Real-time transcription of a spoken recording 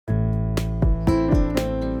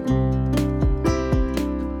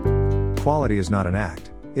quality is not an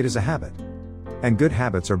act, it is a habit. And good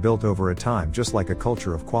habits are built over a time, just like a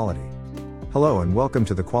culture of quality. Hello and welcome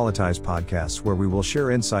to the Qualityze podcasts, where we will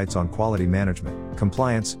share insights on quality management,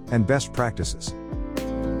 compliance, and best practices.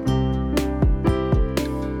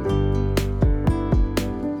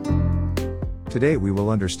 Today we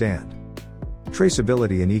will understand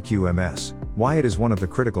traceability in EQMS, why it is one of the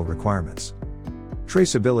critical requirements.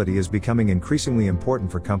 Traceability is becoming increasingly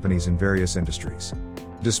important for companies in various industries.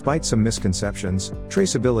 Despite some misconceptions,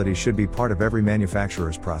 traceability should be part of every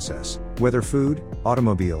manufacturer's process, whether food,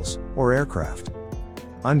 automobiles, or aircraft.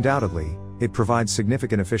 Undoubtedly, it provides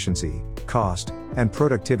significant efficiency, cost, and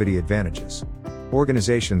productivity advantages.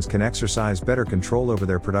 Organizations can exercise better control over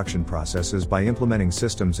their production processes by implementing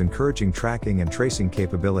systems encouraging tracking and tracing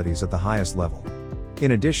capabilities at the highest level.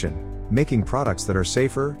 In addition, making products that are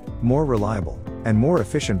safer, more reliable, and more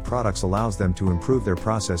efficient products allows them to improve their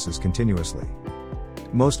processes continuously.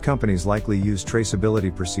 Most companies likely use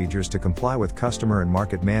traceability procedures to comply with customer and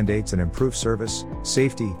market mandates and improve service,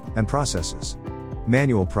 safety, and processes.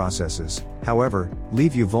 Manual processes, however,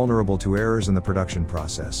 leave you vulnerable to errors in the production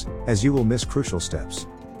process, as you will miss crucial steps.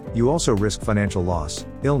 You also risk financial loss,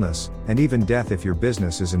 illness, and even death if your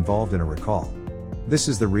business is involved in a recall. This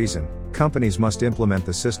is the reason companies must implement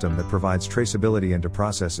the system that provides traceability into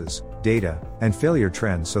processes, data, and failure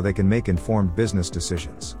trends so they can make informed business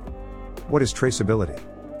decisions. What is traceability?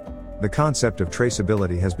 The concept of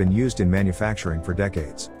traceability has been used in manufacturing for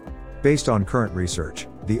decades. Based on current research,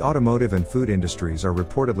 the automotive and food industries are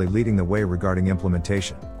reportedly leading the way regarding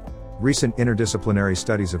implementation. Recent interdisciplinary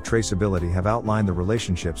studies of traceability have outlined the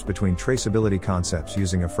relationships between traceability concepts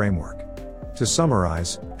using a framework. To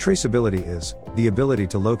summarize, traceability is the ability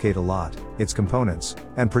to locate a lot, its components,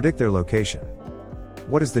 and predict their location.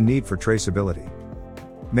 What is the need for traceability?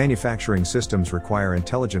 Manufacturing systems require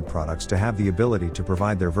intelligent products to have the ability to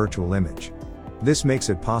provide their virtual image. This makes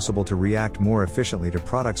it possible to react more efficiently to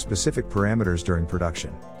product-specific parameters during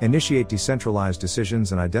production, initiate decentralized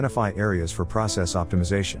decisions, and identify areas for process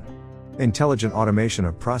optimization. Intelligent automation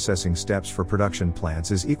of processing steps for production plants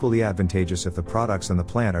is equally advantageous if the products and the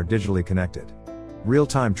plant are digitally connected.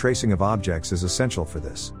 Real-time tracing of objects is essential for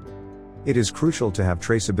this. It is crucial to have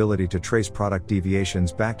traceability to trace product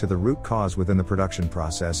deviations back to the root cause within the production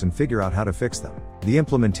process and figure out how to fix them. The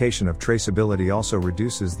implementation of traceability also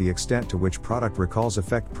reduces the extent to which product recalls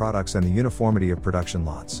affect products and the uniformity of production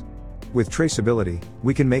lots. With traceability,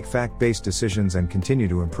 we can make fact-based decisions and continue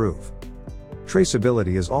to improve.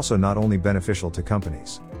 Traceability is also not only beneficial to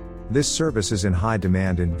companies. This service is in high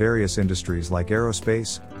demand in various industries like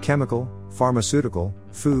aerospace, chemical, pharmaceutical,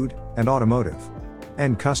 food, and automotive.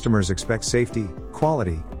 End customers expect safety,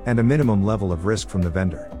 quality, and a minimum level of risk from the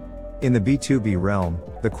vendor. In the B2B realm,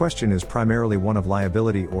 the question is primarily one of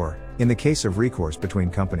liability or, in the case of recourse between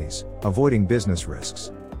companies, avoiding business risks.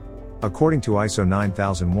 According to ISO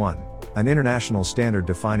 9001, an international standard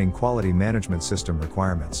defining quality management system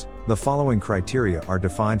requirements, the following criteria are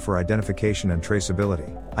defined for identification and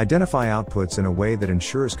traceability. Identify outputs in a way that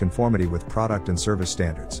ensures conformity with product and service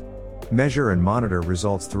standards. Measure and monitor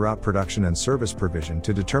results throughout production and service provision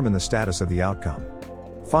to determine the status of the outcome.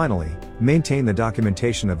 Finally, maintain the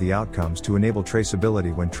documentation of the outcomes to enable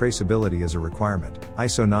traceability when traceability is a requirement.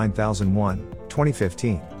 ISO 9001,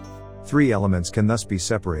 2015. Three elements can thus be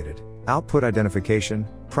separated: output identification,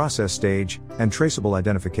 process stage, and traceable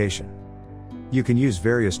identification. You can use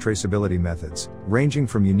various traceability methods, ranging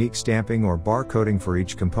from unique stamping or barcoding for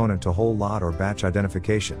each component to whole lot or batch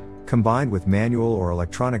identification, combined with manual or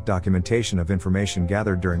electronic documentation of information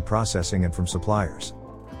gathered during processing and from suppliers.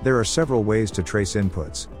 There are several ways to trace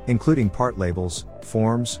inputs, including part labels,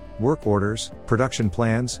 forms, work orders, production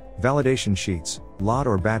plans, validation sheets, lot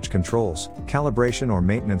or batch controls, calibration or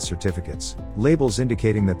maintenance certificates, labels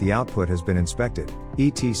indicating that the output has been inspected,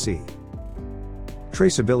 etc.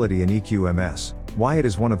 Traceability in EQMS, why it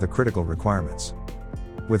is one of the critical requirements.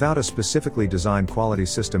 Without a specifically designed quality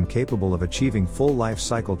system capable of achieving full life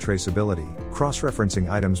cycle traceability, cross-referencing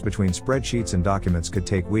items between spreadsheets and documents could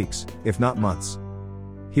take weeks, if not months.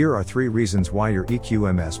 Here are 3 reasons why your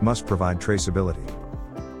EQMS must provide traceability.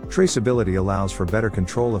 Traceability allows for better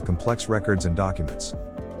control of complex records and documents.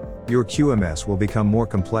 Your QMS will become more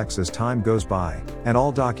complex as time goes by, and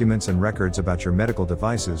all documents and records about your medical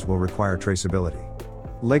devices will require traceability.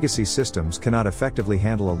 Legacy systems cannot effectively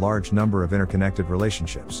handle a large number of interconnected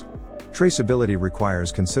relationships. Traceability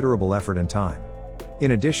requires considerable effort and time.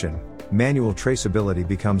 In addition, manual traceability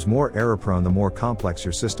becomes more error-prone the more complex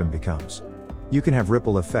your system becomes. You can have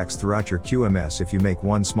ripple effects throughout your QMS if you make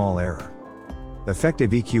one small error. Effective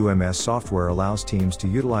EQMS software allows teams to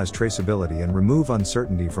utilize traceability and remove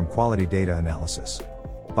uncertainty from quality data analysis.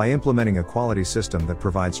 By implementing a quality system that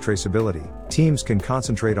provides traceability, teams can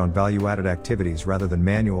concentrate on value-added activities rather than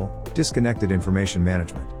manual, disconnected information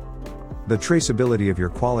management. The traceability of your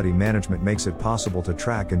quality management makes it possible to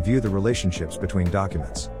track and view the relationships between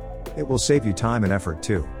documents. It will save you time and effort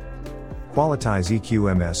too. Qualityze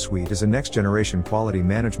EQMS Suite is a next-generation quality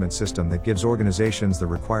management system that gives organizations the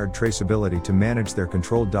required traceability to manage their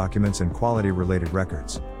controlled documents and quality-related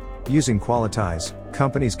records. Using Qualityze,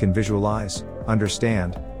 companies can visualize,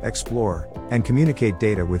 understand, explore, and communicate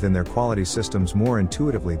data within their quality systems more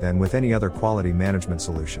intuitively than with any other quality management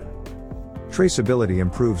solution. Traceability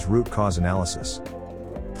improves root cause analysis.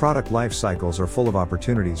 Product life cycles are full of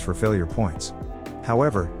opportunities for failure points.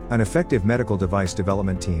 However, an effective medical device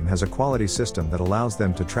development team has a quality system that allows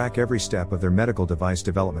them to track every step of their medical device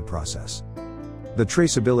development process. The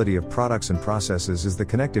traceability of products and processes is the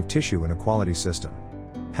connective tissue in a quality system.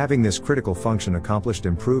 Having this critical function accomplished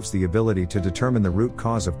improves the ability to determine the root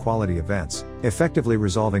cause of quality events, effectively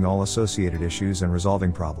resolving all associated issues and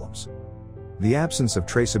resolving problems. The absence of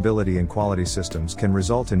traceability in quality systems can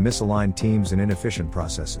result in misaligned teams and inefficient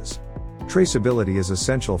processes. Traceability is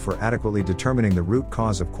essential for adequately determining the root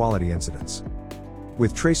cause of quality incidents.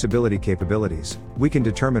 With traceability capabilities, we can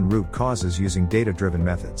determine root causes using data-driven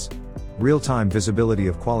methods. Real-time visibility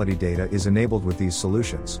of quality data is enabled with these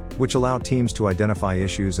solutions, which allow teams to identify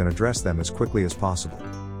issues and address them as quickly as possible.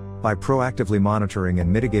 By proactively monitoring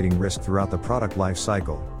and mitigating risk throughout the product life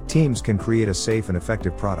cycle, teams can create a safe and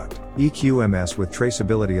effective product. EQMS with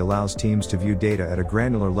traceability allows teams to view data at a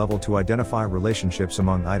granular level to identify relationships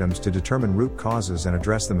among items to determine root causes and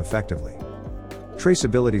address them effectively.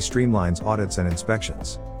 Traceability streamlines audits and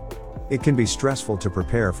inspections. It can be stressful to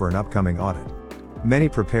prepare for an upcoming audit. Many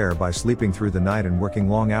prepare by sleeping through the night and working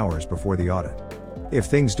long hours before the audit. If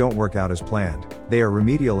things don't work out as planned, they are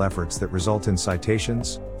remedial efforts that result in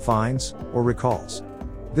citations, fines, or recalls.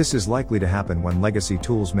 This is likely to happen when legacy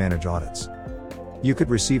tools manage audits. You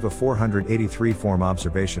could receive a 483 form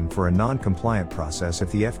observation for a non-compliant process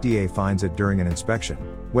if the FDA finds it during an inspection,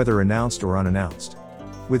 whether announced or unannounced.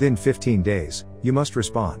 Within 15 days, you must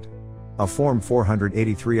respond. A Form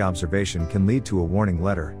 483 observation can lead to a warning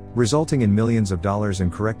letter, resulting in millions of dollars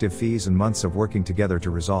in corrective fees and months of working together to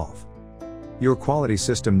resolve. Your quality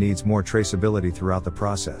system needs more traceability throughout the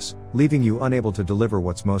process, leaving you unable to deliver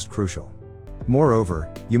what's most crucial.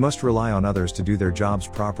 Moreover, you must rely on others to do their jobs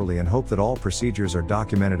properly and hope that all procedures are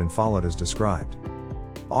documented and followed as described.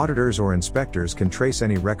 Auditors or inspectors can trace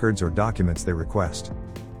any records or documents they request.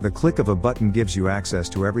 The click of a button gives you access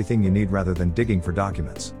to everything you need rather than digging for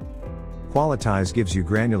documents. Qualityze gives you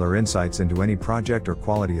granular insights into any project or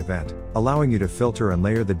quality event, allowing you to filter and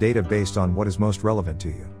layer the data based on what is most relevant to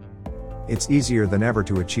you. It's easier than ever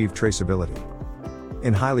to achieve traceability.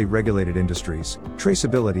 In highly regulated industries,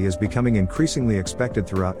 traceability is becoming increasingly expected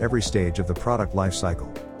throughout every stage of the product life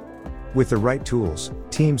cycle. With the right tools,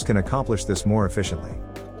 teams can accomplish this more efficiently.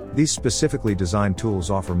 These specifically designed tools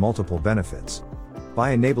offer multiple benefits.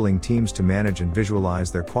 By enabling teams to manage and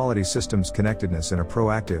visualize their quality systems' connectedness in a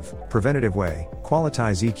proactive, preventative way,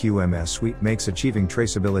 Qualityze EQMS Suite makes achieving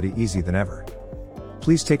traceability easier than ever.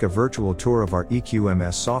 Please take a virtual tour of our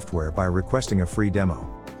EQMS software by requesting a free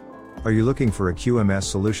demo. Are you looking for a QMS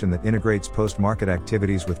solution that integrates post-market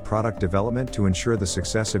activities with product development to ensure the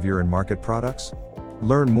success of your in-market products?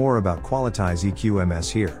 Learn more about Qualityze EQMS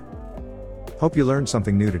here. Hope you learned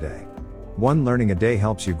something new today. One learning a day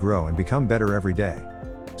helps you grow and become better every day.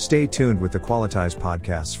 Stay tuned with the Qualityze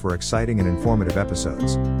podcasts for exciting and informative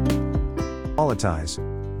episodes. Qualityze,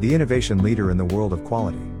 the innovation leader in the world of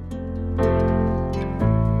quality.